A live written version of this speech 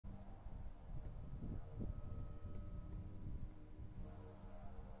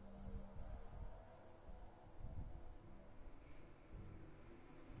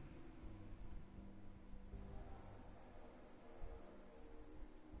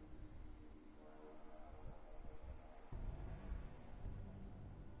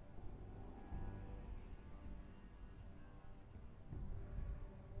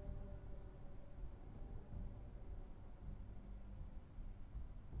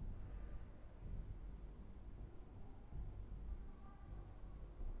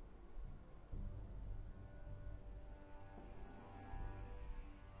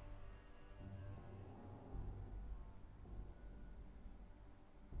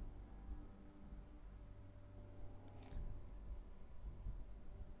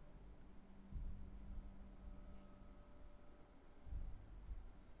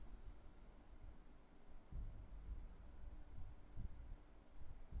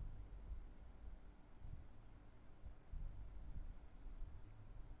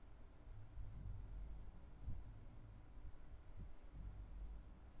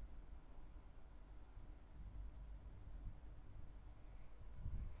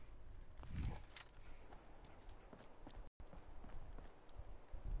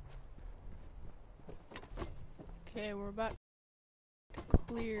Okay, we're about to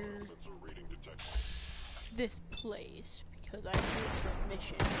clear this place because I need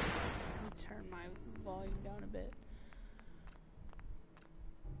permission. Let me turn my volume down a bit.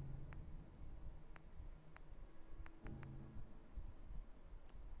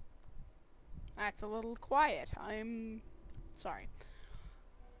 That's a little quiet. I'm sorry.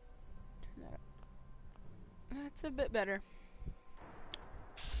 Turn that up. That's a bit better.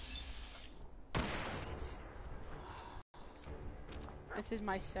 This is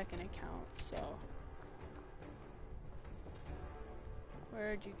my second account, so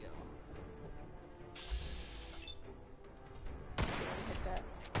where'd you go? Hit that.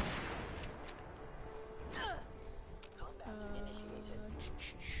 Contact initiated.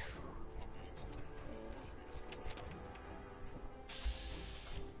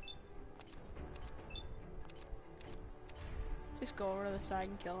 Just go over to the side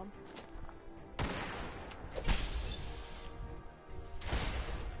and kill him.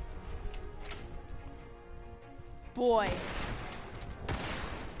 Boy.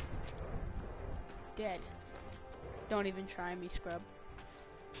 Dead. Don't even try me, scrub.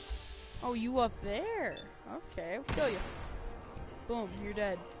 Oh, you up there? Okay, I'll kill you. Boom, you're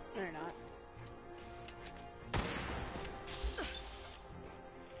dead. No, you're not.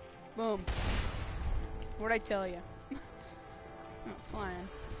 Boom. What'd I tell you? Oh, flying.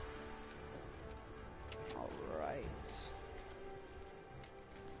 Alright.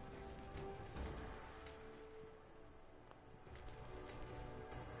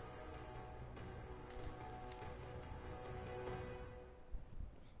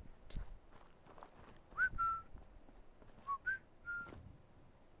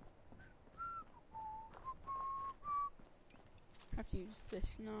 I have to use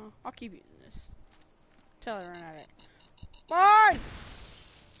this. No, I'll keep using this. Till I run out of it. Run!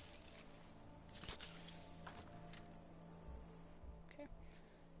 Okay.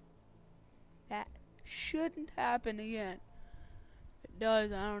 That shouldn't happen again. If it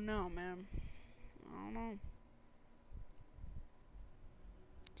does, I don't know, man. I don't know.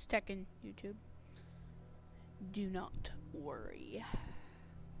 Just checking YouTube. Do not worry.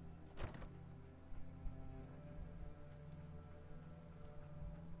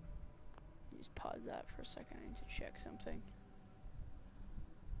 Just pause that for a second. I need to check something.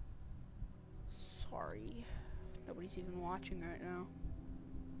 Sorry. Nobody's even watching right now.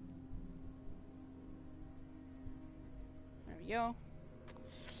 There we go.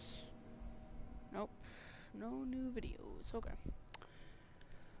 Nope. No new videos. Okay.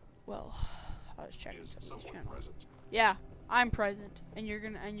 Well, I was checking some of these channels. Present? Yeah, I'm present. And you're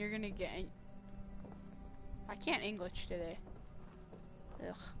gonna get I can't English today.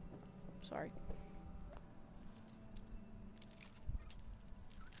 Ugh. Sorry.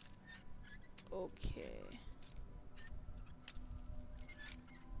 Okay.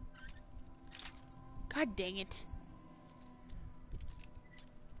 God dang it.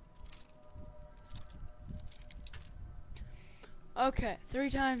 Okay, 3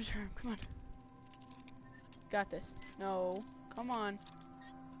 times term. Come on. Got this. No. Come on.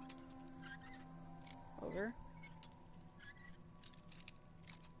 Over.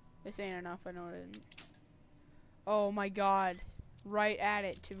 This ain't enough. I know it isn't. Oh my god. Right at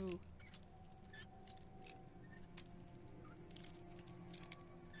it, too.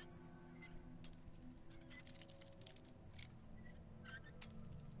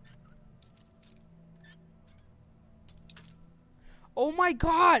 Oh my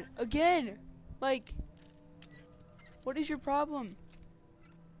god! Again! Like, what is your problem?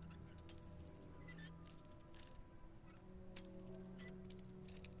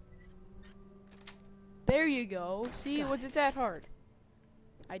 There you go. See, was it that hard?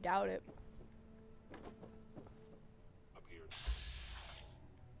 I doubt it.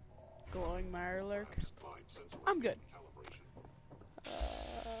 Glowing Mirelurk. I'm good.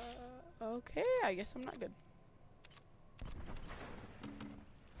 Okay, I guess I'm not good.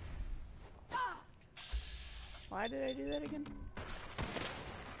 Why did I do that again?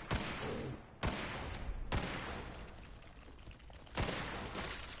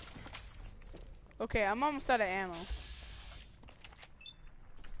 Okay, I'm almost out of ammo.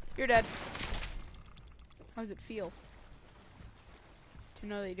 You're dead. How does it feel to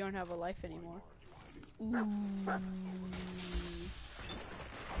know that you don't have a life anymore? Ooh.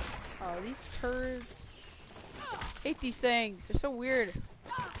 Oh, these turds. Hate these things. They're so weird.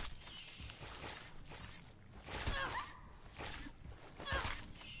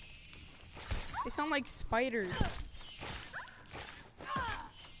 They sound like spiders.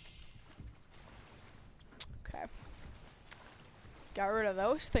 Okay. Got rid of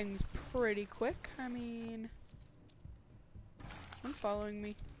those things pretty quick. I mean, One's following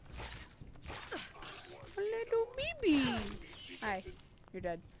me. A little baby. Hi. You're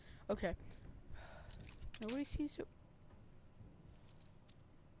dead. Okay. Nobody sees you.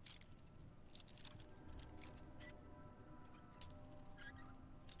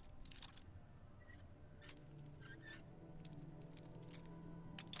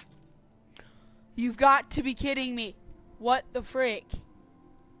 You've got to be kidding me. What the frick?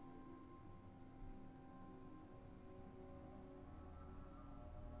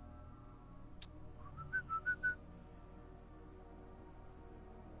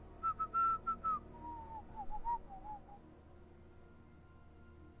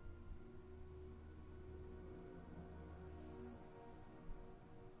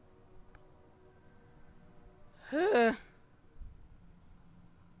 Huh.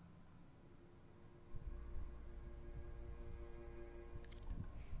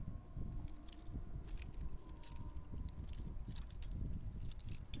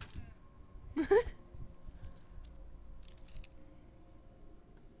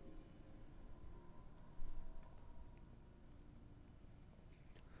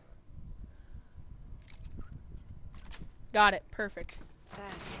 Got it. Perfect.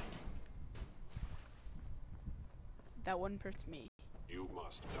 That one hurts me. You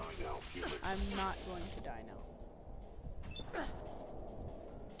must die now, human. I'm not going to die now.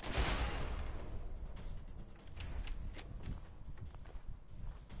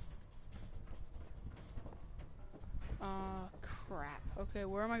 Crap. Okay,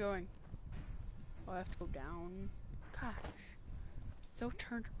 where am I going? Oh, I have to go down. Gosh. So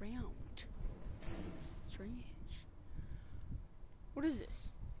turned around. Strange. What is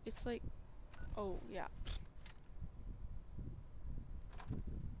this? It's like... Oh, yeah.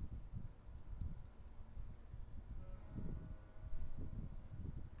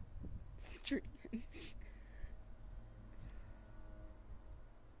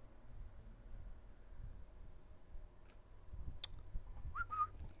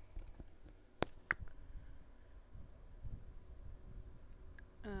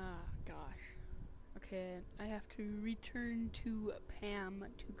 Gosh. Okay, I have to return to Pam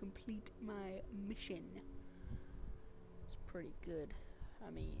to complete my mission. It's pretty good.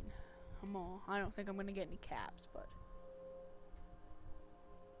 I mean, I don't think I'm gonna get any caps, but...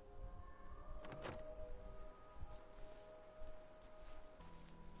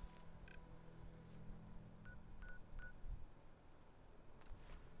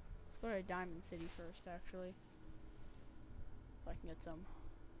 Let's go to Diamond City first, actually. So I can get some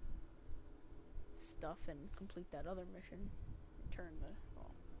stuff and complete that other mission. Return the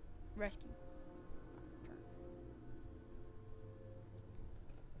rescue. Return.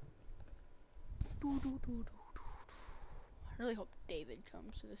 I really hope David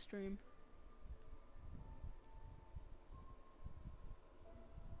comes to the stream.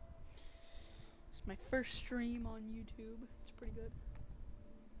 It's my first stream on YouTube. It's pretty good.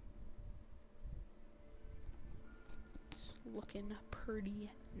 It's looking pretty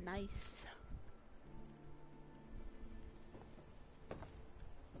nice.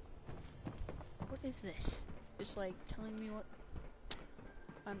 What is this? It's like telling me what...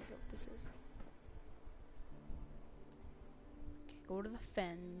 I don't know what this is. Okay, go to the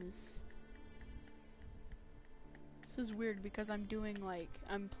fens. This is weird because I'm doing like...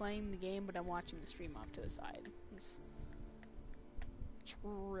 I'm playing the game, but I'm watching the stream off to the side. It's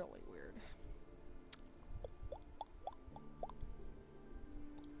really weird.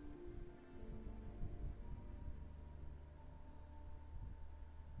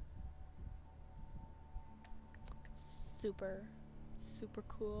 Super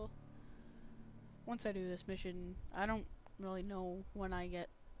cool. Once I do this mission, I don't really know when I get...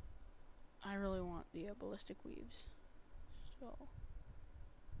 I really want the ballistic weaves. So...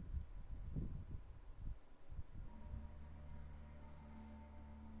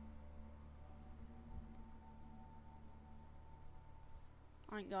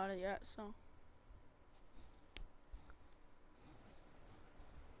 I ain't got it yet, so...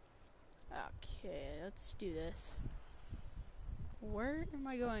 Okay, let's do this. Where am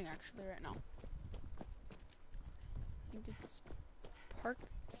I going actually right now? I think it's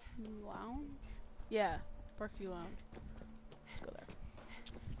Parkview Lounge? Yeah, Parkview Lounge. Let's go there.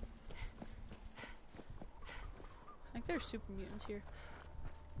 I think there's super mutants here.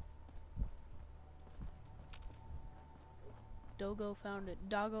 Doggo found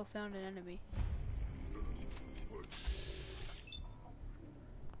an enemy.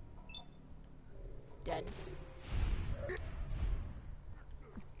 Dead.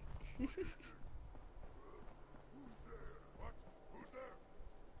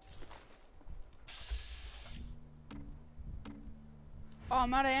 Oh,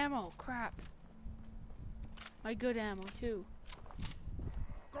 I'm out of ammo. Crap. My good ammo, too.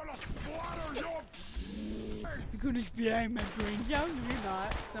 Gonna splatter your... You're gonna splat my brains out? No, you're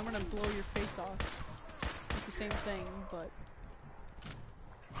not. 'Cause I'm gonna blow your face off. It's the same thing, but...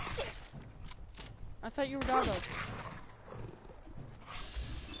 I thought you were doggo.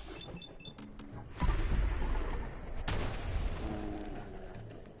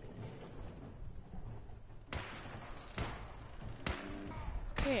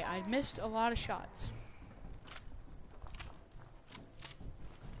 Okay, I missed a lot of shots.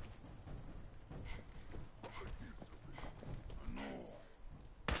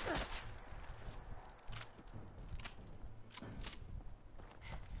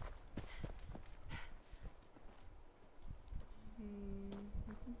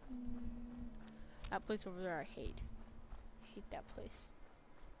 That place over there I hate. I hate that place.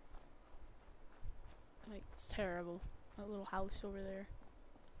 Like, it's terrible. That little house over there.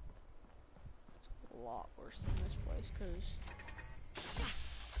 It's a lot worse than this place, cause...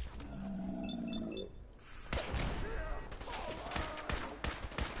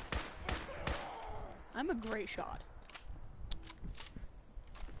 I'm a great shot.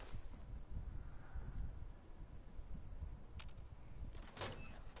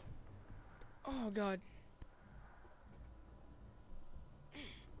 Oh god.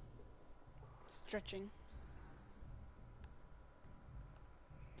 Stretching.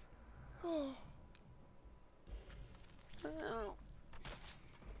 Oh. Oh.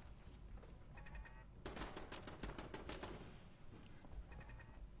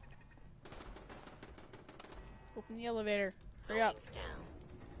 Open the elevator. Hurry up.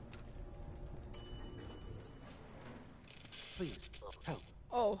 Please, help.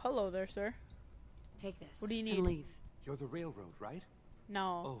 Oh, hello there, sir. Take this. What do you need? And leave. You're the railroad, right?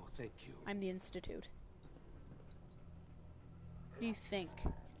 No. Oh, thank you. I'm the Institute. What do you think?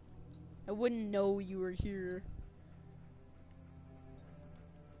 I wouldn't know you were here.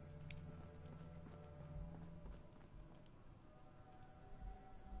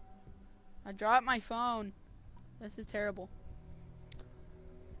 I dropped my phone. This is terrible.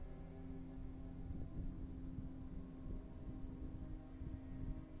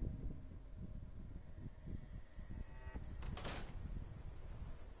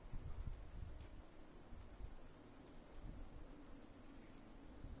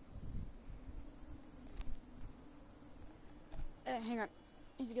 Hang on.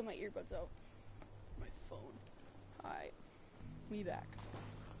 I need to get my earbuds out. My phone. Hi. Me back.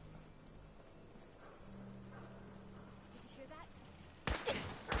 Did you hear that?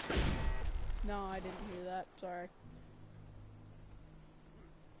 No, I didn't hear that. Sorry.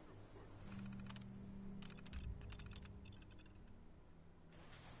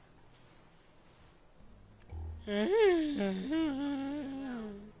 Hey.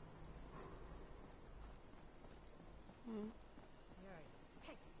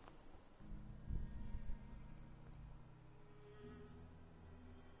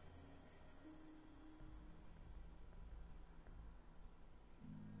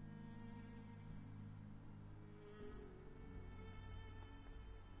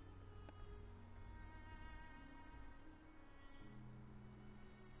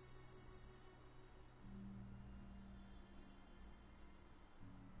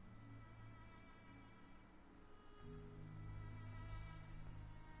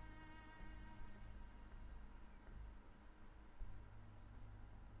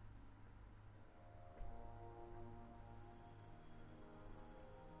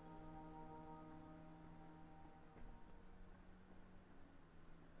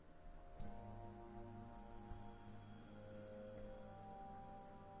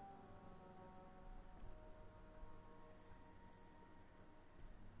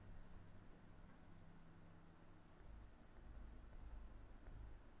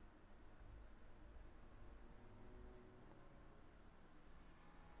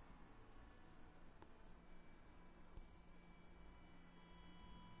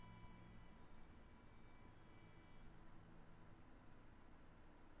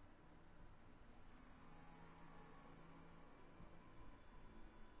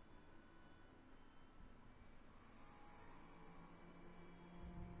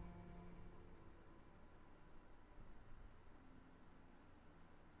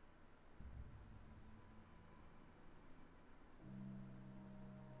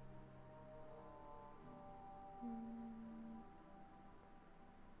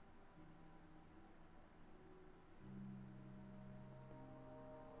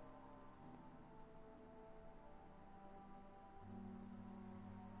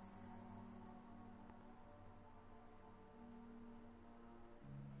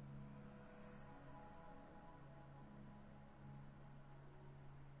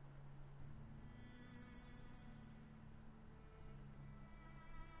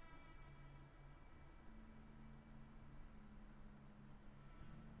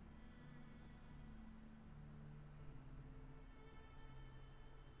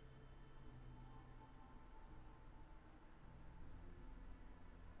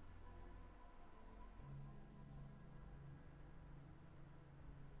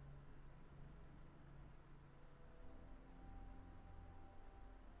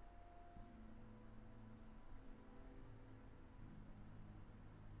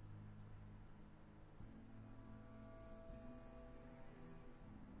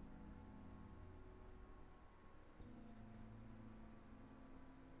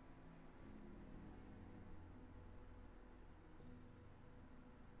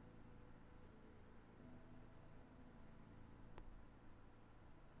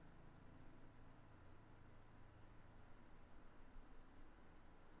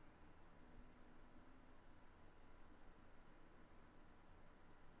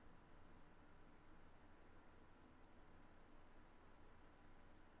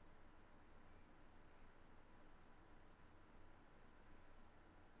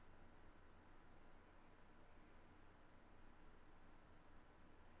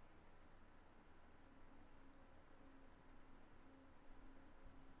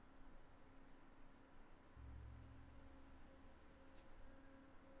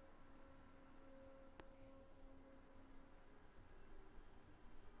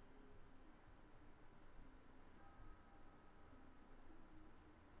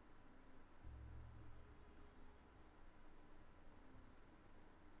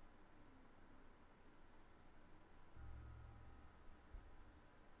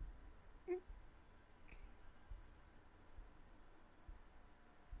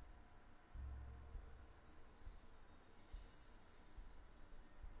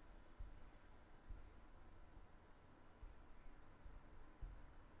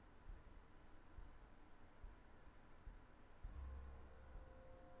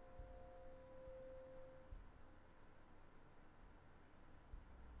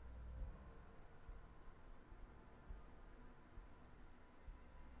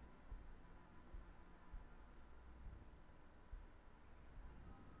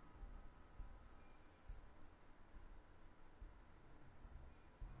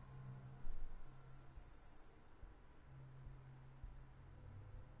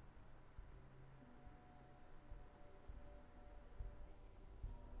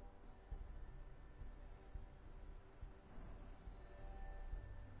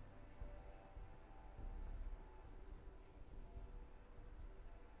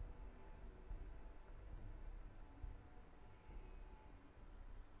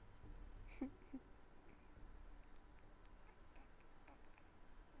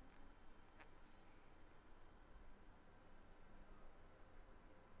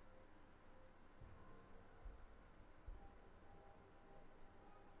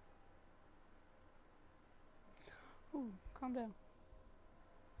 Ooh, calm down.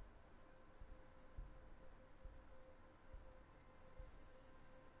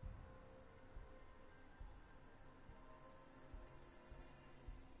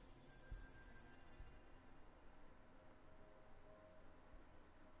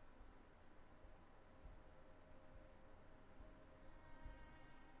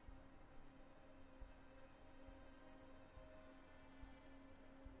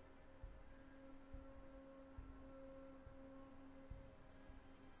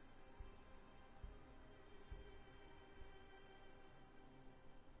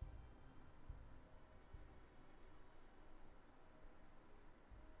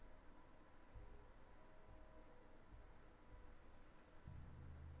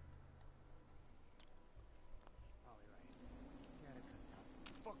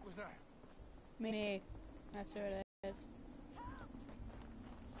 Fuck was that? Me. That's who it is.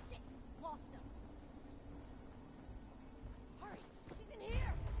 Shit! Lost him. Hurry! She's in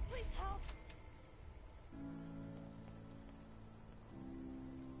here! Please help!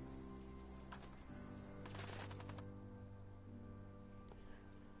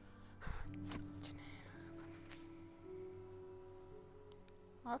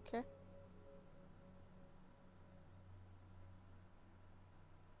 Okay.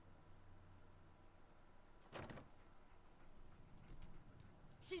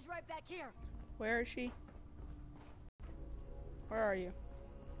 She's right back here. Where is she? Where are you?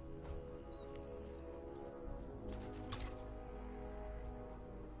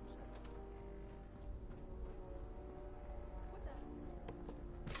 What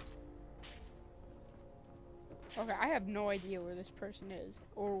the? Okay, I have no idea where this person is,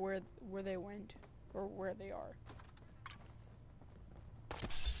 or where they went, or where they are.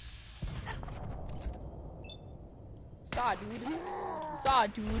 Saw, dude. Saw,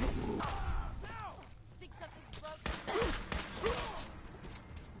 dude. Think something's broken.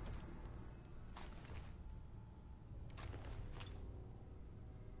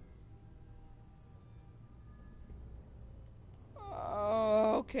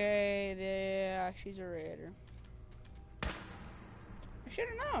 Okay, yeah, she's a raider. I should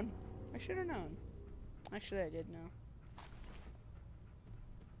have known. I should have known. Actually, I did know.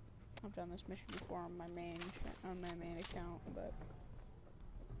 I've done this mission before on my main account, but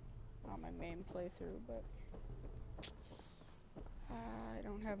on my main playthrough. But I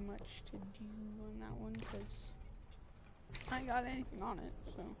don't have much to do on that one because I ain't got anything on it.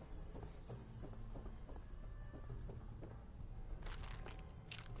 So.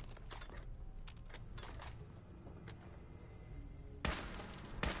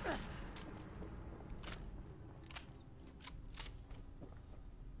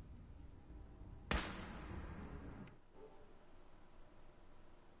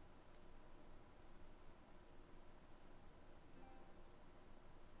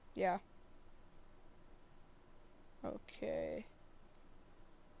 Yeah. Okay.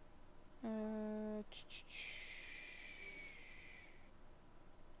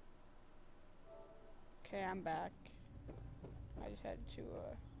 Okay, I'm back. I just had to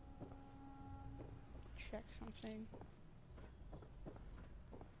check something.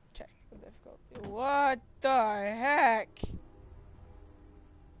 Technical difficulty. What the heck?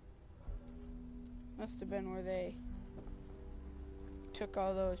 Must have been where they took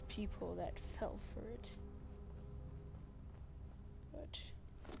all those people that fell for it. But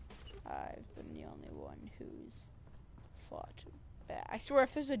I've been the only one who's fought back. I swear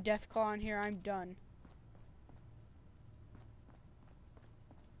if there's a death claw in here, I'm done.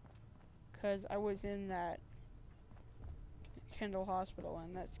 Because I was in that Kendall hospital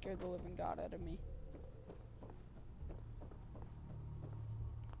and that scared the living god out of me.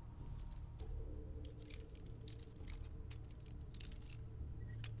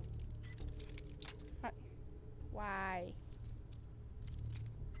 What? Why?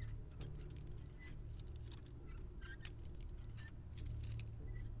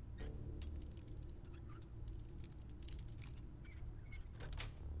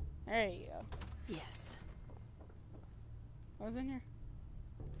 There you go. Yes. What was in here?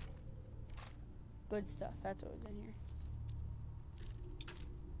 Good stuff. That's what was in here.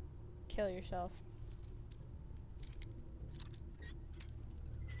 Kill yourself.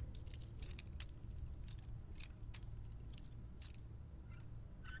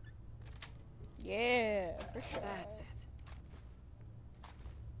 Yeah, for sure. That's it.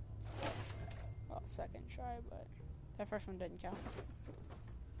 Well, second try, but that first one didn't count.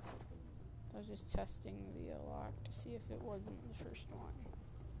 I was just testing the lock to see if it wasn't the first one.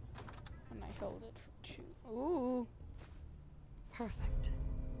 And I held it for 2. Ooh. Perfect.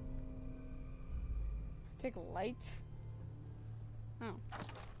 Take lights. Oh.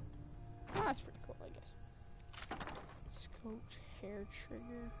 Oh, that's pretty cool, I guess. Scoped hair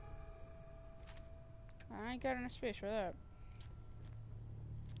trigger. I ain't got enough space for that.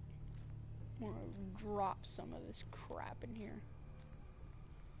 I'm gonna drop some of this crap in here.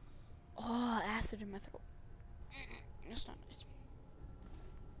 Oh, acid in my throat. That's not nice.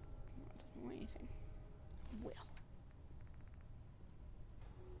 That doesn't weigh anything. Well.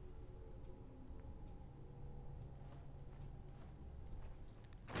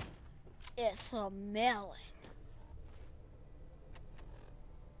 It's a melon.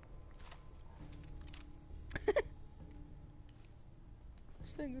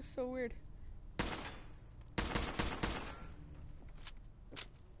 This thing is so weird.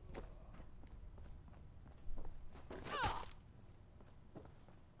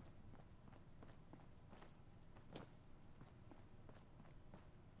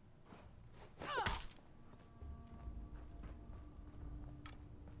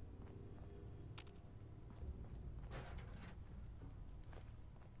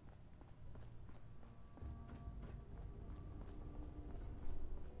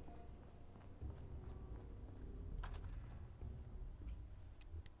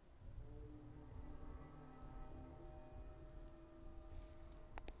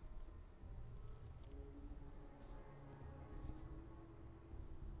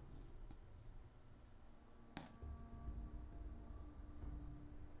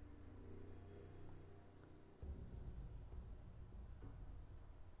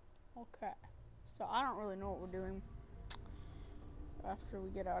 Okay, so I don't really know what we're doing after we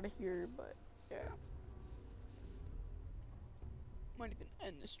get out of here, but yeah. Might even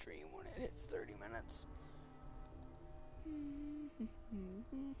end the stream when it hits 30 minutes.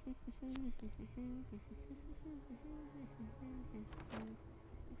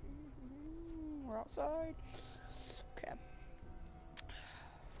 We're outside. Okay.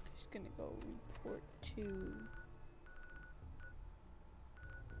 Just gonna go report to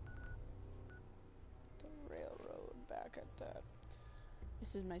the railroad back at that.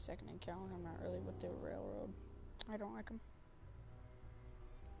 This is my second encounter. I'm not really with the railroad. I don't like them.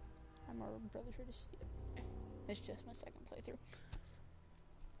 I'm more brother here to steal. It's just my second playthrough.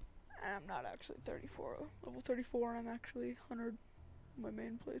 And I'm not actually 34, level 34, and I'm actually 100 my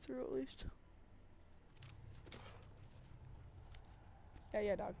main playthrough at least.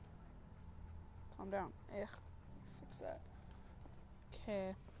 Yeah, dog. Calm down. Ugh. Fix that.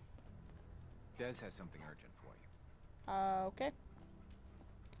 Okay. Des has something urgent for you. Okay.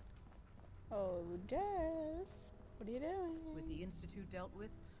 Oh, Des. What are you doing? With the Institute dealt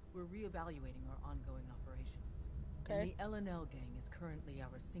with, we're reevaluating our ongoing operations. Okay. And the L&L gang is currently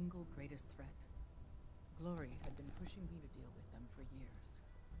our single greatest threat. Glory had been pushing me to deal with them for years.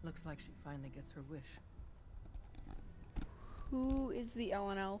 Looks like she finally gets her wish. Who is the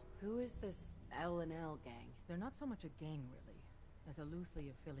L&L? Who is this L&L gang? They're not so much a gang, really, as a loosely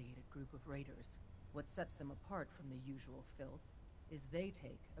affiliated group of raiders. What sets them apart from the usual filth is they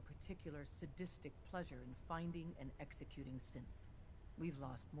take a particular sadistic pleasure in finding and executing synths. We've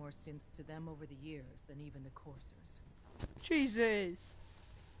lost more synths to them over the years than even the coursers. Jesus.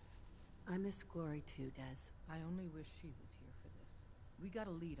 I miss Glory too, Des. I only wish she was here for this. We got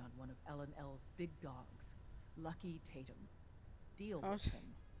a lead on one of L&L's big dogs, Lucky Tatum. Deal with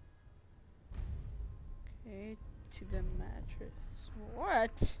him. Okay, to the mattress.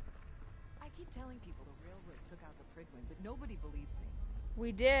 What? I keep telling people the railroad took out the Pridwin, but nobody believes me.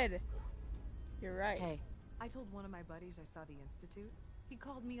 We did. You're right. Hey, I told one of my buddies I saw the Institute. He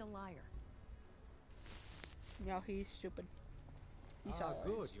called me a liar. No, he's stupid. He saw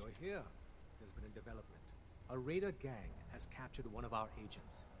Good, you're here. There's been a development. A raider gang has captured one of our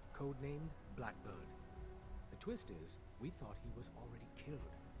agents, codenamed Blackbird. The twist is, we thought he was already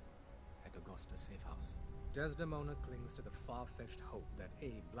killed at Augusta's safe house. Desdemona clings to the far-fetched hope that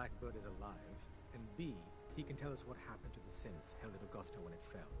A, Blackbird is alive, and B, he can tell us what happened to the synths held at Augusta when it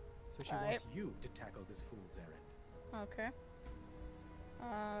fell. So she wants you to tackle this fool's errand. Okay.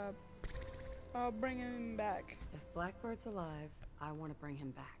 I'll bring him back. if Blackbird's alive, I want to bring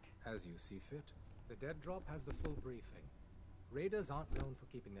him back. As you see fit. The dead drop has the full briefing. Raiders aren't known for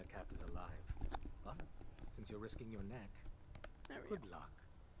keeping their captives alive. But since you're risking your neck, good luck.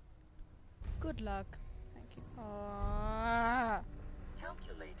 Good luck. Thank you.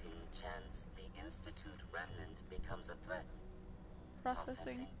 Calculating chance the Institute remnant becomes a threat.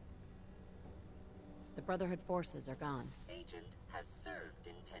 Processing. The Brotherhood forces are gone. Agent has served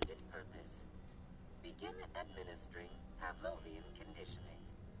intended purpose. Begin administering Pavlovian conditioning.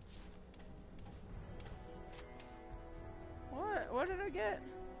 What? What did I get?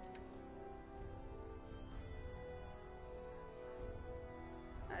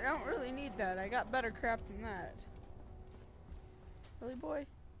 I don't really need that. I got better crap than that. Really, boy?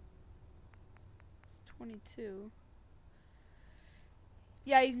 It's 22.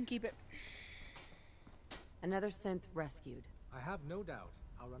 Yeah, you can keep it. Another synth rescued. I have no doubt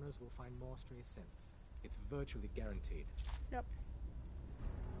our runners will find more stray synths. It's virtually guaranteed. Yep.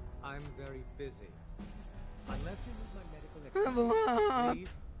 I'm very busy. Unless you need my medical expertise,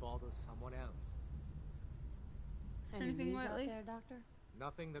 please bother someone else. Anything news out lately? there, Doctor?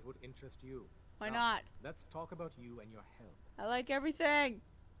 Nothing that would interest you. Why Now, not? Let's talk about you and your health. I like everything.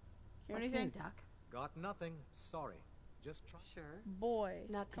 Hear What's anything? new, Doc? Got nothing. Sorry. Just try. Sure. Boy,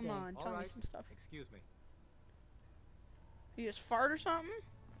 Not come today. on, All tell me right. some stuff. Excuse me. You just fart or something?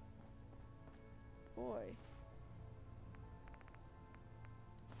 Boy.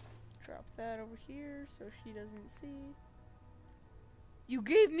 Drop that over here so she doesn't see. You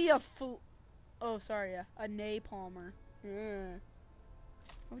gave me a oh, sorry, yeah, a napalmer. Ugh.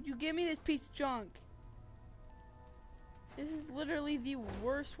 Why would you give me this piece of junk? This is literally the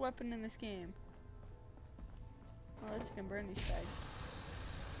worst weapon in this game. Unless you can burn these bags.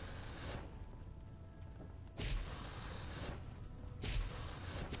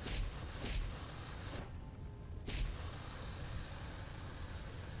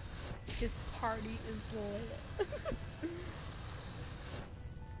 This party is lit.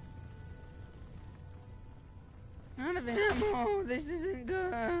 Out of ammo. This isn't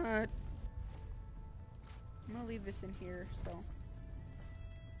good. I'm gonna leave this in here, so.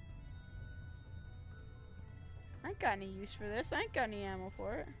 I ain't got any use for this. I ain't got any ammo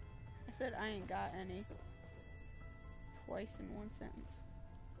for it. I said I ain't got any. Twice in one sentence.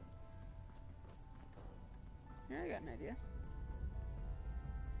 Yeah, I got an idea.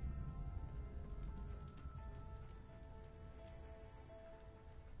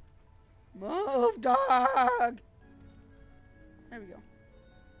 Move, dog! There we go.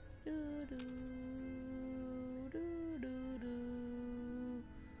 Doo -doo, doo -doo -doo.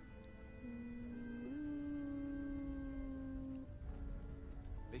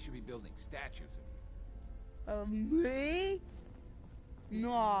 They should be building statues of you. Of me?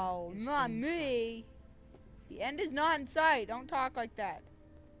 No, not me. The end is not in sight. Don't talk like that.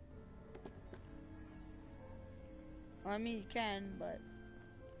 Well, I mean, you can, but...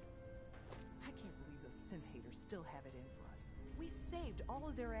 I can't believe those synth haters still have it in for us. We saved all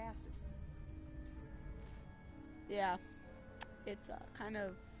of their asses. Yeah. It's kind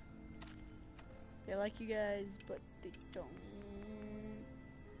of... They like you guys, but they don't.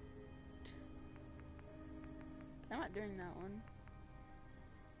 I'm not doing that one.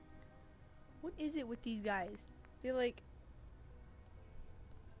 What is it with these guys? They like...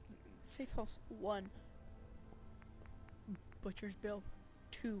 Safe house 1. Butcher's bill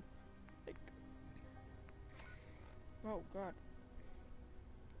 2. Like... Oh god.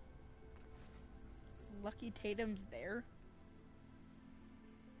 Lucky Tatum's there?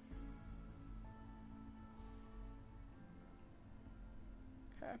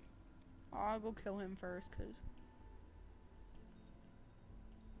 Okay. I'll go kill him first, cause...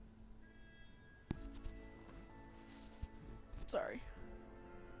 Sorry.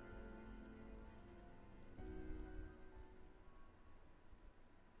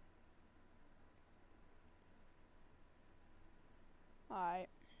 Alright.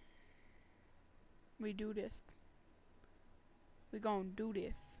 We do this. We gonna do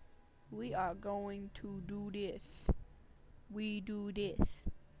this. We are going to do this. We do this.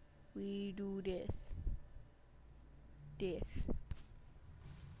 We do this. This.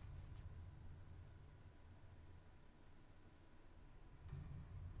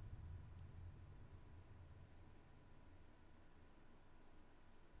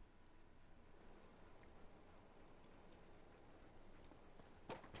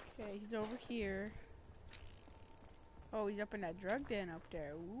 Okay, he's over here. Oh, he's up in that drug den up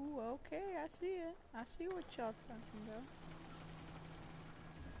there. Ooh, okay, I see it. I see what y'all talking about.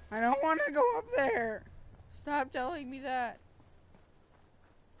 I don't want to go up there. Stop telling me that.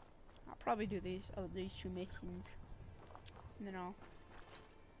 I'll probably do these 2 missions. And then I'll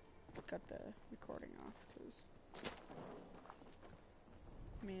cut the recording off, because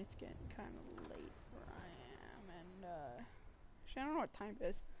I mean, it's getting kind of late where I am, and actually I don't know what time it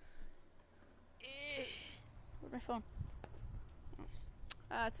is. Where's my phone?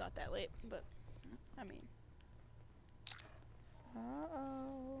 It's not that late, but I mean,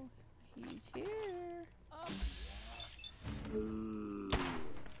 uh-oh, he's here.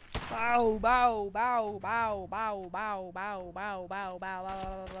 Bow, bow, bow, bow, bow, bow, bow, bow, bow, bow, bow,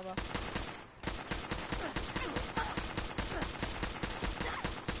 bow, bow.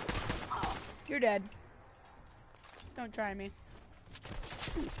 You're dead. Don't try me.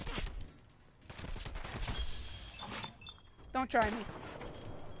 Don't try me.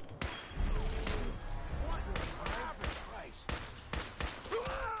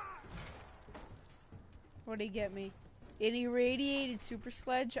 What'd he get me? An irradiated super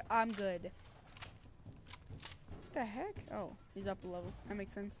sledge? I'm good. What the heck? Oh, he's up a level. That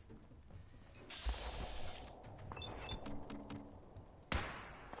makes sense.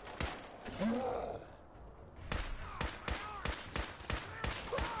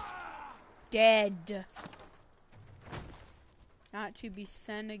 Dead. Not to be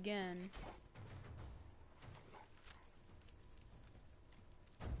sent again.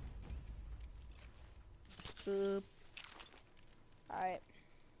 Boop. Alright.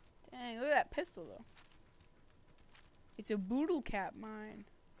 Dang, look at that pistol though. It's a boodle cap mine.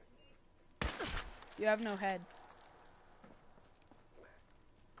 You have no head.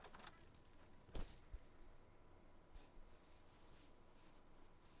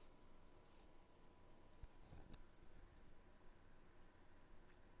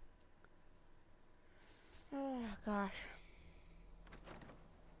 Oh gosh.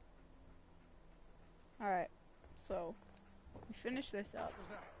 Alright, so we finish this up.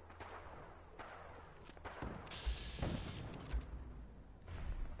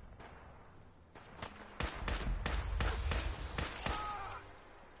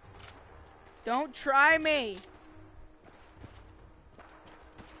 Don't try me!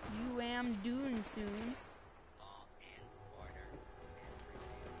 You am doing soon.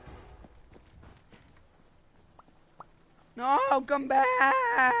 No, come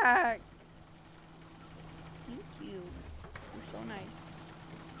back! Thank you. You're so nice.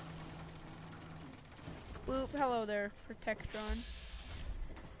 Boop, hello there, Protectron.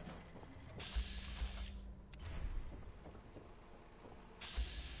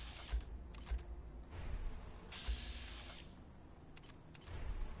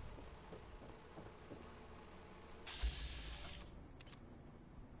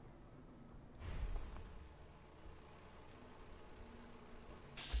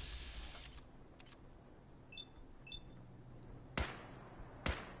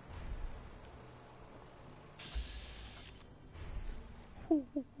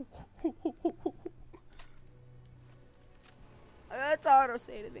 That's auto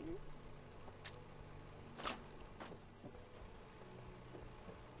saving.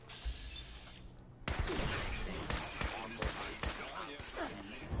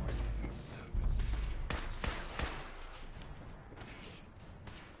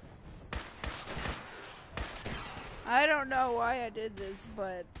 I don't know why I did this,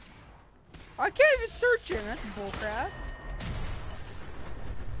 but I can't even search him. That's bullcrap.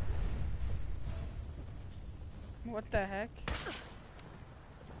 What the heck?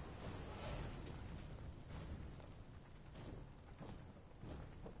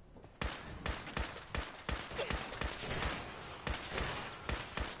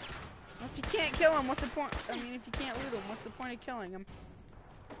 If you can't kill him, what's the point? I mean, if you can't loot him, what's the point of killing him?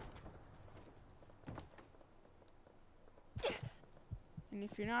 And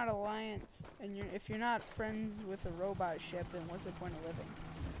if you're not allianced, and if you're not friends with a robot ship, then what's the point of living?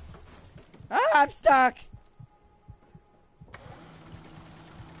 Ah, I'm stuck!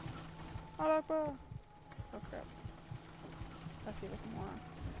 Oh crap. I feel like a moron.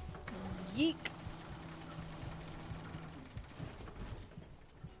 Yeek!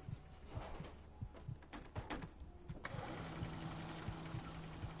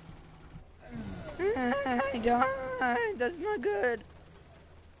 I died! That's not good!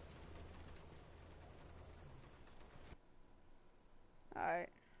 Alright.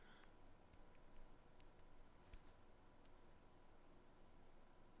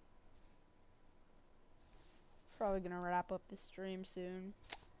 Probably gonna wrap up the stream soon.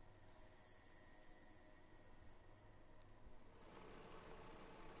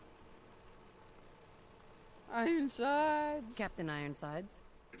 Ironsides! Captain Ironsides.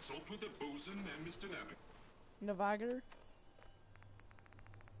 Consult with the bosun and Mr. Navigator.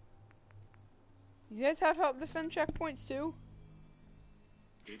 You guys have help defend checkpoints too?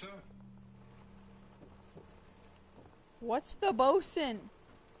 Gator? What's the bosun?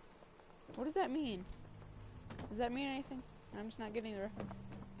 What does that mean? Does that mean anything? I'm just not getting the reference.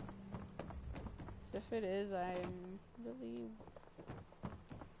 So if it is, I'm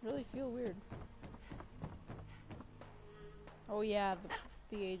really feel weird. Oh yeah,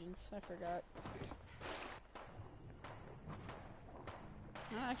 the agents. I forgot.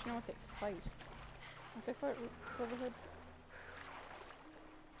 I don't actually know what they fight. What they fight? Brotherhood?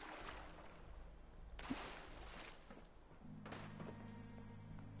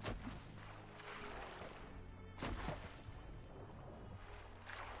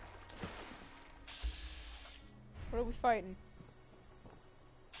 What are we fighting?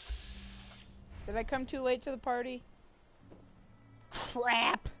 Did I come too late to the party?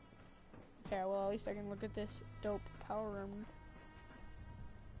 Crap! Okay, well, at least I can look at this dope power room.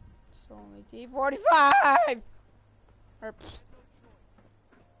 It's only T45! Or,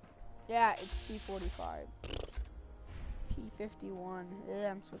 yeah, it's T45. T51. Ugh,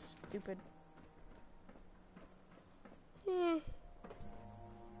 I'm so stupid.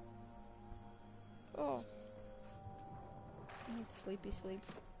 Oh. I need sleepy sleeps.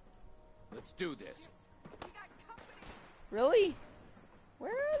 Let's do this. Really?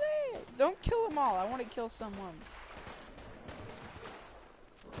 Where are they? Don't kill them all. I want to kill someone.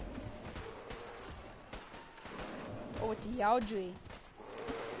 Oh, it's a Yaoji.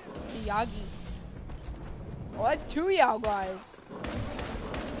 It's a Yagi. Oh, that's 2 Yao guys.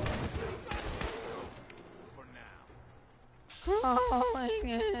 For now. Crawling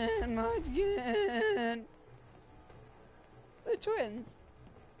in my skin. They're twins.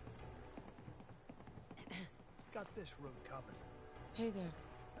 Got this room covered. Hey there.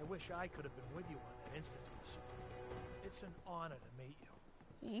 I wish I could have been with you on that institute assault. It's an honor to meet you.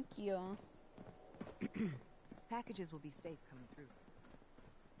 Thank you. Packages will be safe coming through.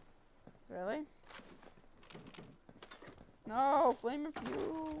 Really? No, flame of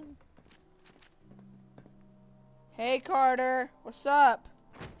fuel. Hey Carter, what's up?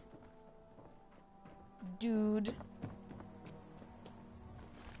 Dude.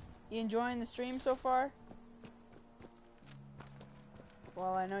 You enjoying the stream so far?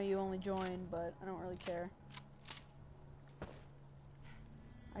 Well, I know you only joined, but I don't really care.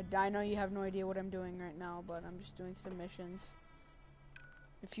 I know you have no idea what I'm doing right now, but I'm just doing some missions.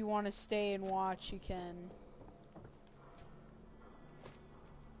 If you want to stay and watch, you can.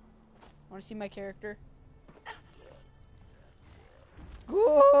 Want to see my character?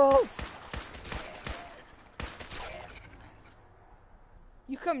 Ghouls!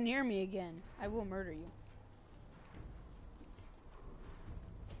 You come near me again, I will murder you.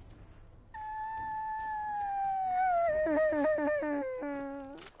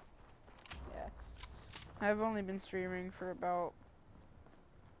 Yeah. I've only been streaming for about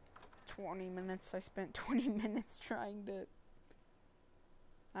 20 minutes. I spent 20 minutes trying to...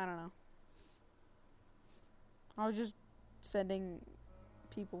 I don't know. I was just sending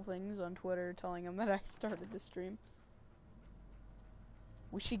people things on Twitter telling them that I started the stream.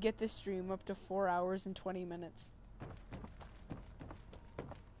 We should get this stream up to 4 hours and 20 minutes.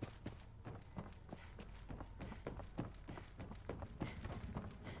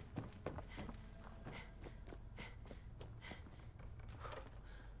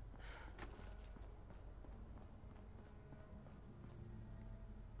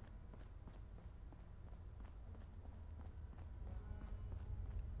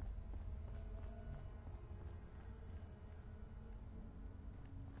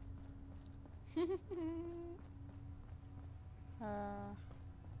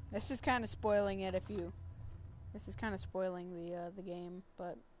 This is kind of spoiling it if you... This is kind of spoiling the game,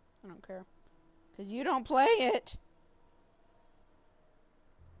 but I don't care. Because you don't play it!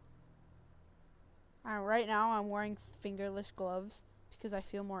 Right now I'm wearing fingerless gloves because I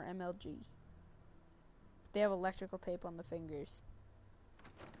feel more MLG. They have electrical tape on the fingers.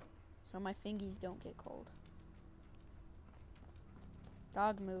 So my fingies don't get cold.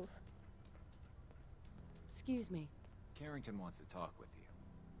 Dog move. Excuse me. Carrington wants to talk with you.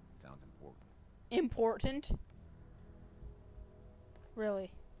 Sounds important. Important?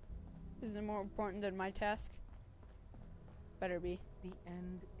 Really? Is it more important than my task? Better be. The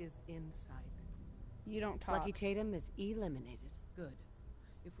end is in sight. You don't talk. Lucky Tatum is eliminated. Good.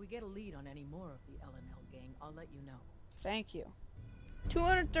 If we get a lead on any more of the L&L gang, I'll let you know. Thank you.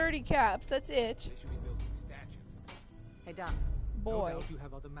 230 caps, that's it. They should be building statues. Hey, Doc. Boy. No doubt you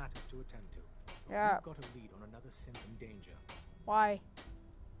have other matters to attend to. But Yeah. You've got a lead on another synth in danger. Why?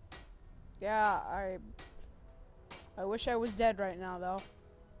 Yeah, I wish I was dead right now, though.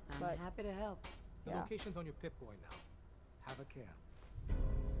 I'm But- happy to help. The Yeah. location's on your Pip-Boy now. Have a care.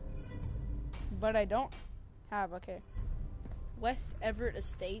 But I don't have, okay. West Everett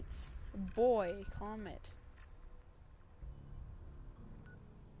Estates. Boy, Comet.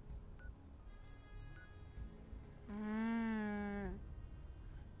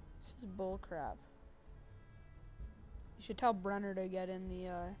 This is bullcrap. You should tell Brenner to get in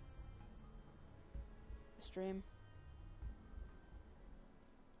the stream.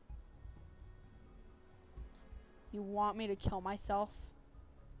 You want me to kill myself?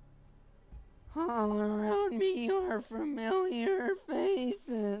 All around me are familiar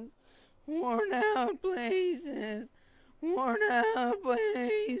faces, worn out places, worn out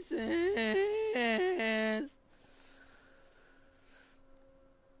places.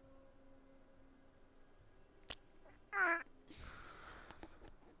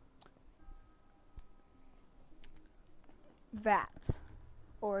 vats.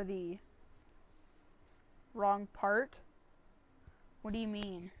 Or the wrong part? What do you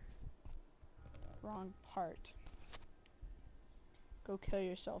mean? Wrong part. Go kill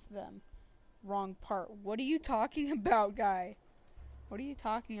yourself, them. Wrong part. What are you talking about, guy? What are you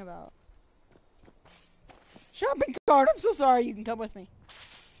talking about? Shopping cart, I'm so sorry. You can come with me.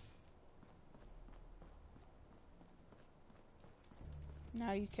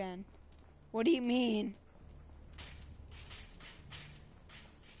 Now you can. What do you mean?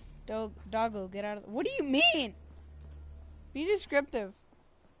 Doggo, get out of the— What do you mean? Be descriptive.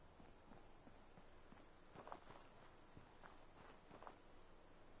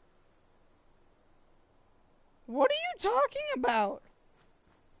 What are you talking about?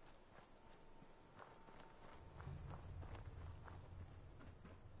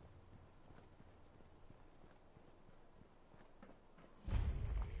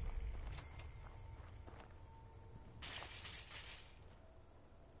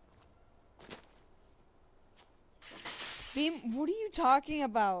 Beam, what are you talking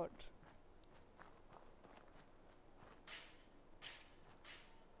about?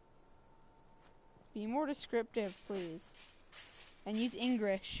 Be more descriptive, please. And use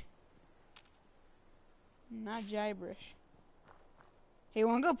English. Not gibberish. Hey,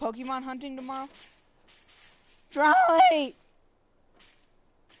 wanna go Pokemon hunting tomorrow? Charlie!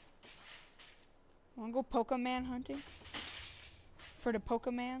 Wanna go Pokemon hunting? For the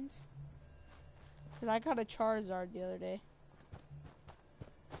Pokemans? Cause I got a Charizard the other day.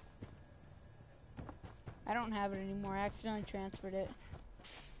 I don't have it anymore. I accidentally transferred it.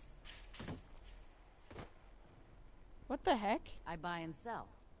 What the heck? I buy and sell.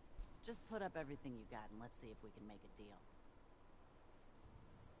 Just put up everything you got and let's see if we can make a deal.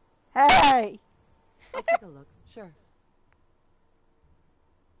 Hey! I'll take a look. Sure.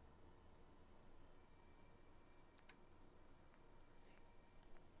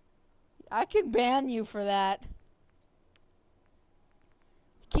 I can ban you for that.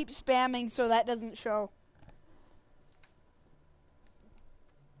 Keep spamming so that doesn't show.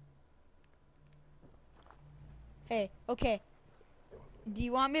 Hey, okay. Do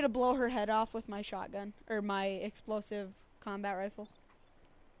you want me to blow her head off with my shotgun? Or my explosive combat rifle?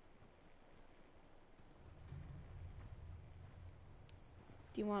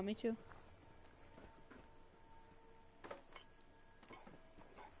 Do you want me to?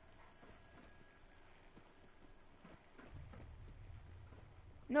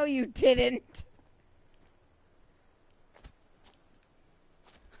 No, you didn't.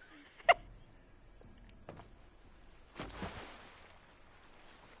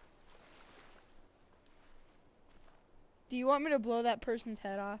 Do you want me to blow that person's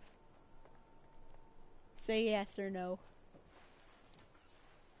head off? Say yes or no.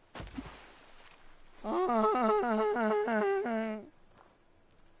 I'm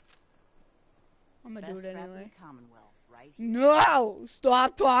gonna do it anyway. Commonwealth, right? No!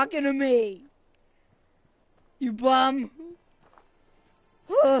 Stop talking to me! You bum!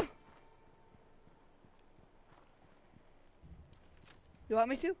 You want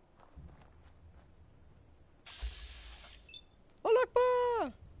me to?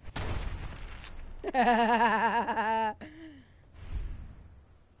 Oh,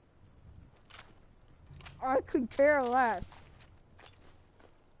 I could care less.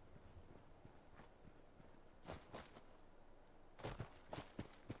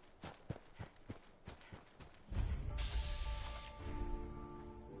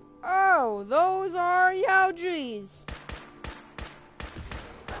 Oh, those are Yaojis.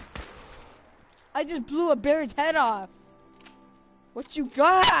 I just blew a bear's head off. What you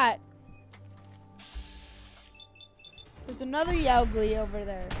got? There's another Yaogli over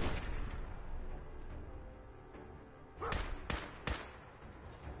there.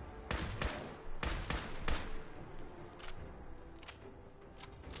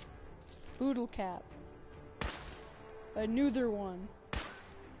 Boodle cap. Another one.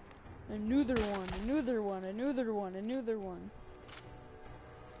 Another one. Another one. Another one. Another one.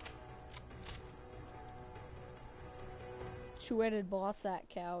 Two-headed Bossack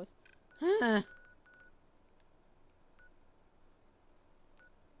cows. Huh.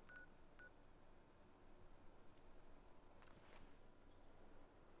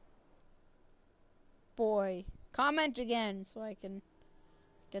 Boy. Comment again so I can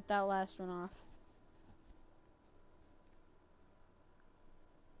get that last one off.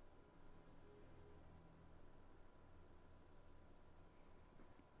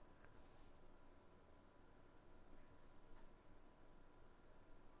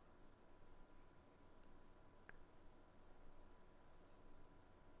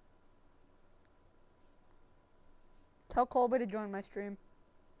 Tell Colby to join my stream.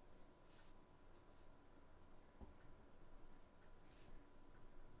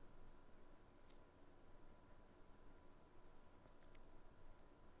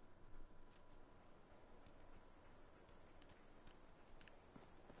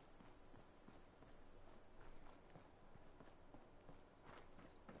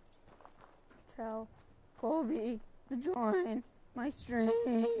 Tell Colby to join my stream,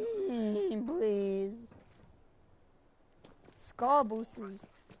 please. Skull boosters.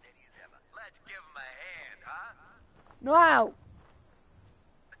 Let's give him a hand, huh? No!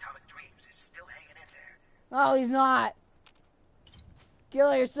 Atomic Dreams is still hanging in there. No, he's not.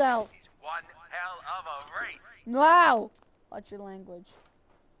 Kill yourself. He's one hell of a race. No! Watch your language.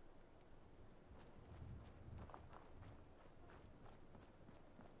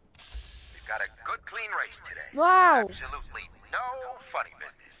 We've got a good, clean race today. No! Absolutely no funny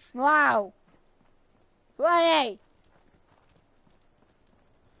business. Wow! Funny!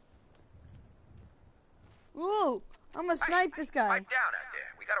 Ooh! I'm gonna snipe this guy. Pipe down out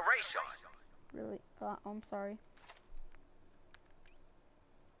there. We got a race on. Really? I'm sorry.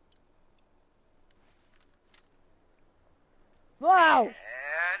 Wow! And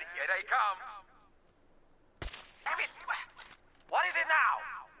here they come. Damn it! What is it now?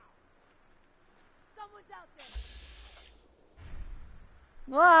 Someone's out there.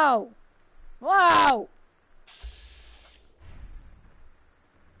 Wow! Wow!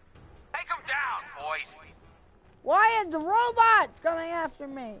 Take them down, boys. Why is the robots coming after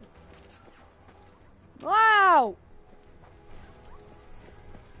me? Wow!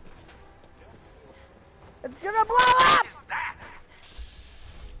 It's gonna blow up! What is that?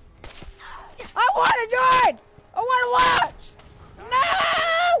 I want to join! I want to watch!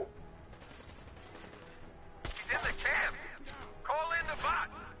 No! He's in the camp. Call in the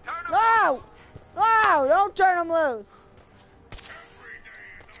bots. Turn them No! loose. No! Don't turn them loose!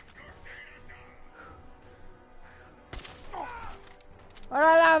 What a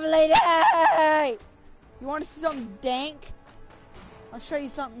lovely day! You want to see something dank? I'll show you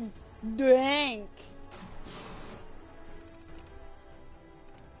something dank.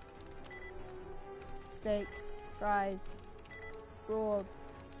 Steak, fries, rolled,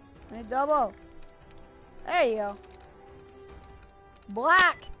 and a double. There you go.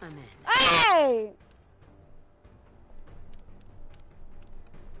 Black. I'm in. Hey!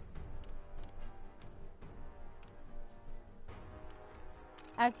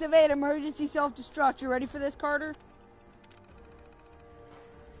 Activate emergency self-destruct. You ready for this, Carter?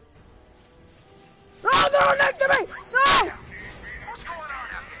 No, they're next to me! No! What's going on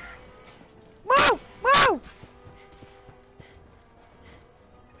out there? Move! Move!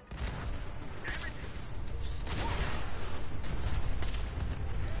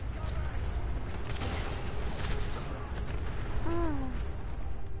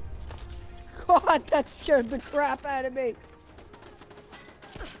 God, that scared the crap out of me.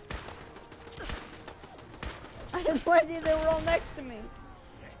 I had no idea they were all next to me.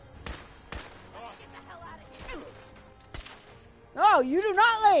 No, you do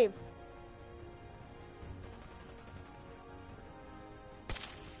not leave.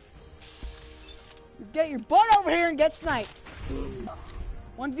 You get your butt over here and get sniped.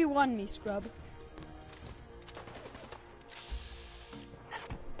 1v1 me, scrub.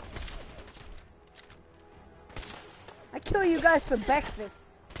 I kill you guys for breakfast.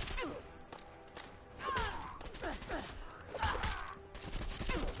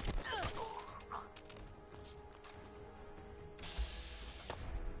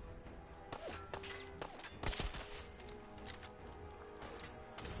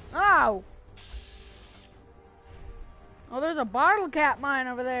 Ow! Oh, there's a bottle cap mine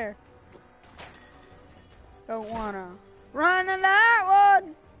over there. Don't wanna run in that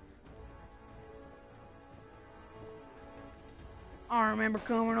one. I remember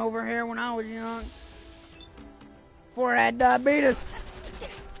coming over here when I was young. Before I had diabetes.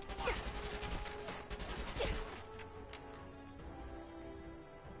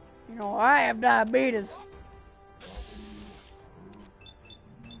 You know, I have diabetes.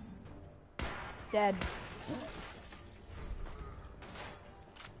 Dead.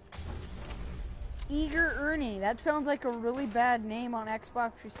 Eager Ernie. That sounds like a really bad name on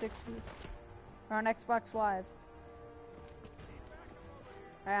Xbox 360. Or on Xbox Live.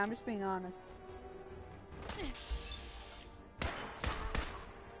 Hey, I'm just being honest.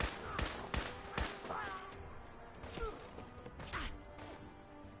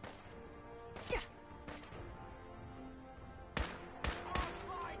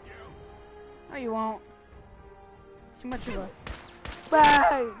 No, you won't. Too much of a...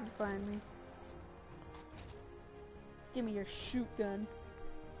 Bye! Find me. Give me your shoot gun.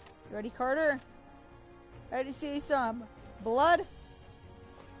 You ready, Carter? Ready to see some blood?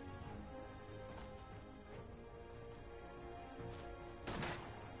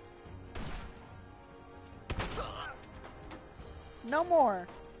 No more.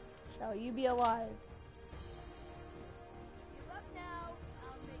 Shall you be alive? Give up now.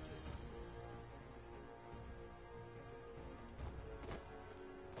 I'll make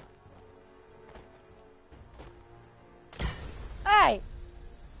it. Hey!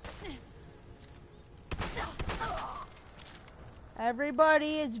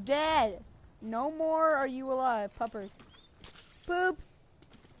 Everybody is dead. No more are you alive, puppers. Poop.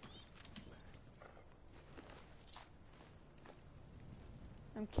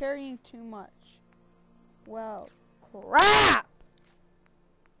 I'm carrying too much. Well, crap!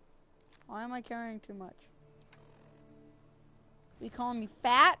 Why am I carrying too much? You calling me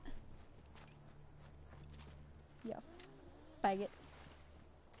fat? Yeah, faggot.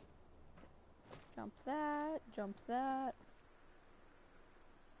 Jump that, jump that.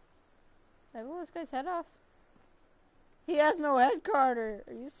 Did I blow this guy's head off? He has no head, Carter.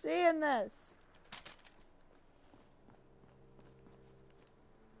 Are you seeing this?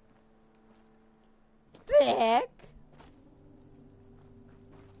 The heck?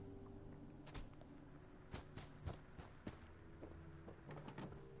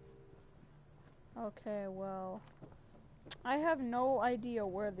 Okay, well, I have no idea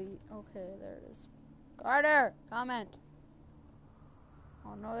where the... Okay, there it is. Carter, comment.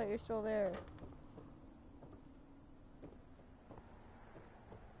 I'll know that you're still there.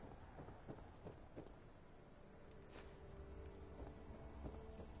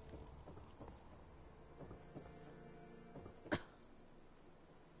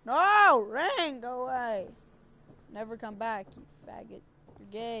 No! Ring! Go away! Never come back, you faggot.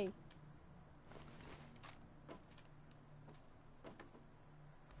 You're gay.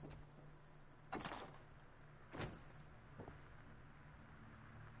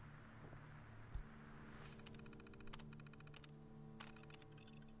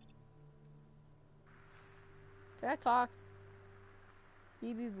 Can I talk?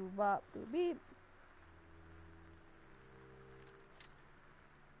 Beep beep boop bop boop beep.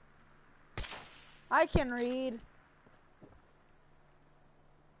 I can read.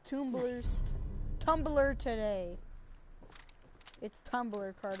 Tumblr's Tumblr today. It's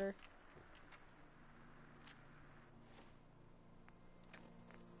Tumblr, Carter.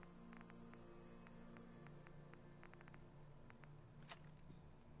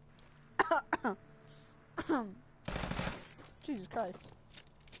 Jesus Christ.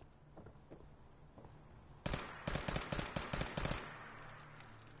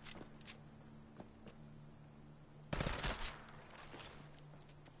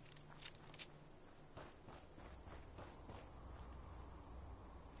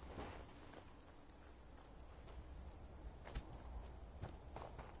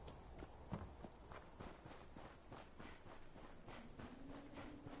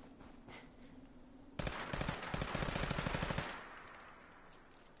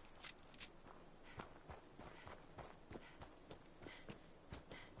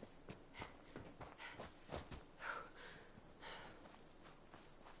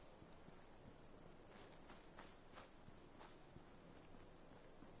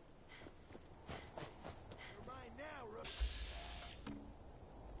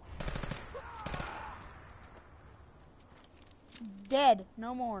 Dead.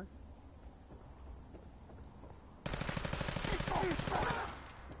 No more.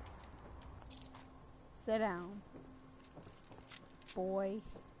 Sit down. Boy.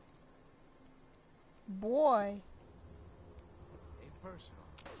 Boy. Ain't personal.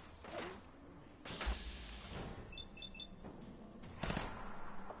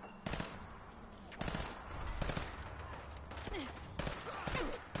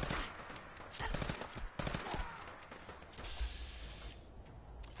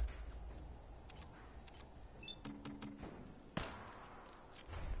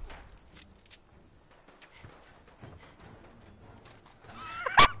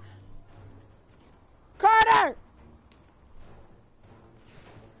 Carter!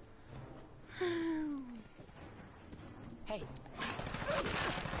 Hey.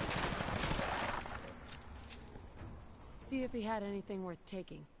 See if he had anything worth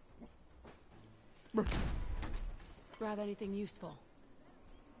taking. Grab anything useful.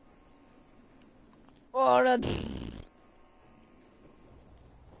 Order.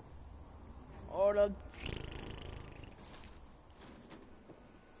 Order.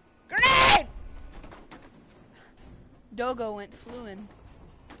 Grenade! Dogo went fluent.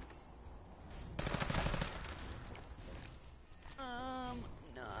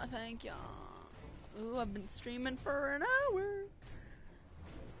 Thank ya. Ooh, I've been streaming for an hour.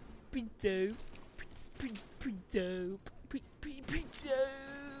 It's pretty dope. Pretty dope. Pretty dope. Pretty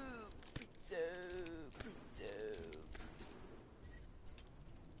dope. Pretty dope.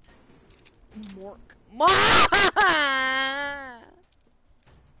 Mork.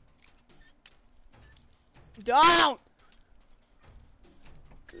 Don't!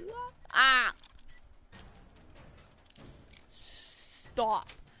 Ah! Stop.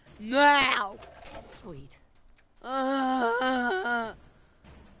 Now! Sweet. Who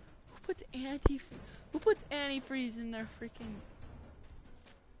puts antifreeze in their freaking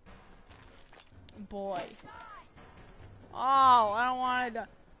boy? Oh, I don't want to.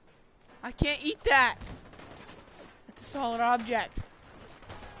 I can't eat that. It's a solid object.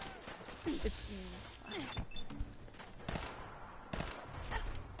 It's.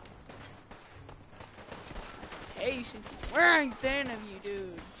 Patience is wearing thin of you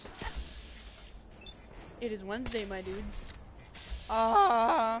dudes. It is Wednesday, my dudes.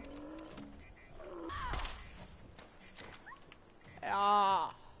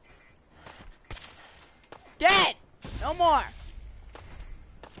 Dead! No more!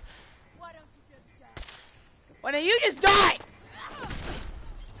 Why don't you just die? Why don't you just die?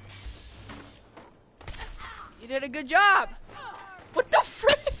 You did a good job. What the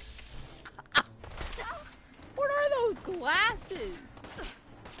frick? What are those glasses?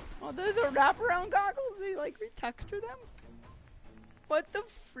 Oh, those are wraparound goggles? They like retexture them? What the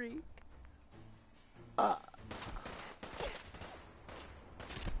freak?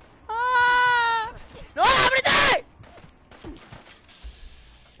 No, I'm gonna die!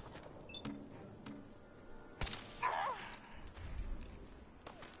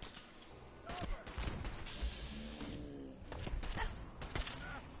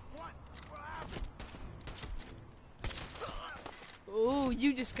 Oh,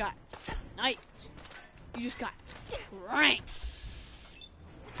 you just got sniped. You just got pranked.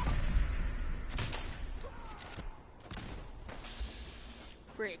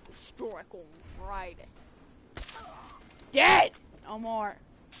 Critical strike on Friday. Dead! No more.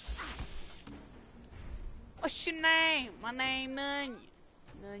 What's your name? My name none.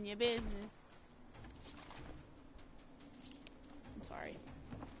 None your business. I'm sorry.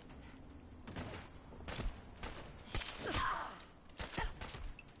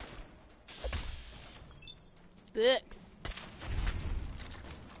 Books.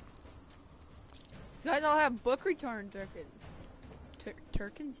 These guys all have book return tokens.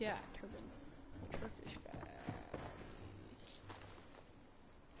 Turkins? Yeah, turbans. Turkish fat.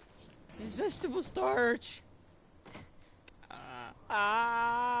 It's vegetable starch. How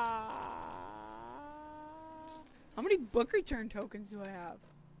many book return tokens do I have?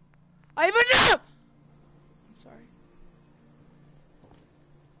 I have enough! I'm sorry.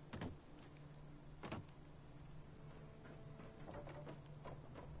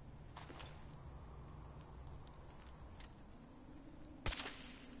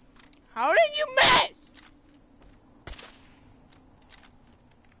 How did you miss?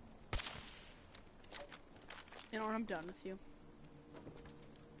 You know what? I'm done with you.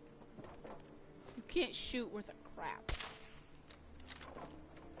 You can't shoot worth a crap.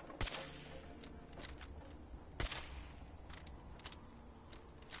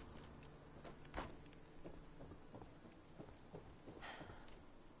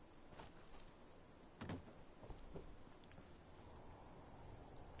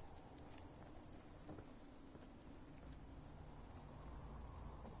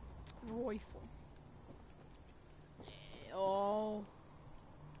 Rifle. Oh.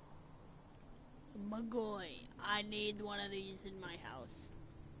 My boy, I need one of these in my house.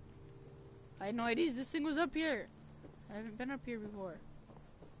 I had no idea this thing was up here. I haven't been up here before.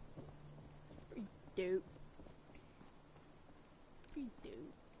 Pretty dope. Pretty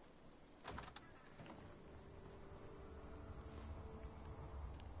dope.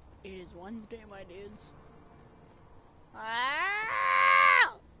 It is Wednesday, my dudes.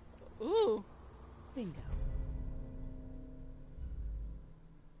 Ah! Ooh. Bingo.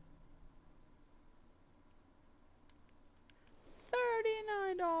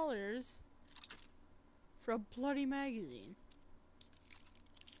 $39 for a bloody magazine.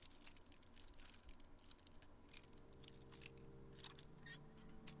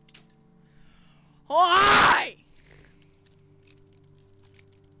 Why?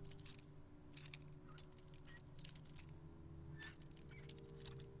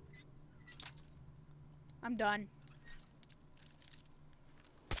 I'm done.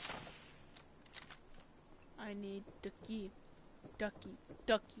 I need ducky, ducky,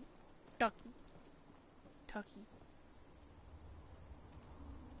 ducky, ducky, tucky.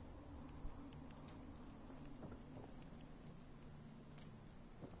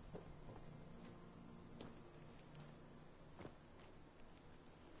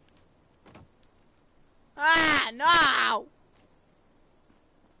 No!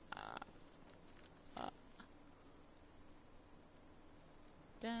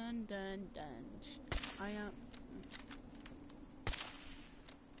 Dun dun dun. I am.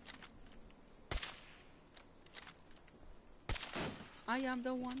 I am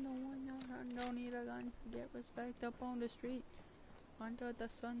the one, don't need a gun. Get respect up on the street. Under the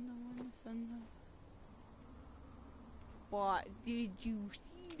sun, the sun. But did you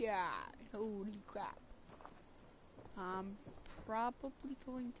see that? Holy crap. I'm probably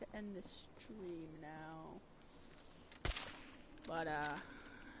going to end the stream now. But,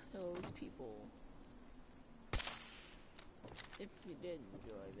 those people, if you did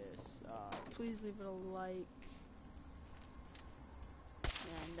enjoy this, please leave it a like.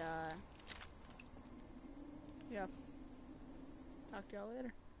 And, yeah. Talk to y'all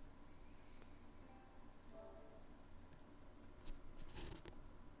later.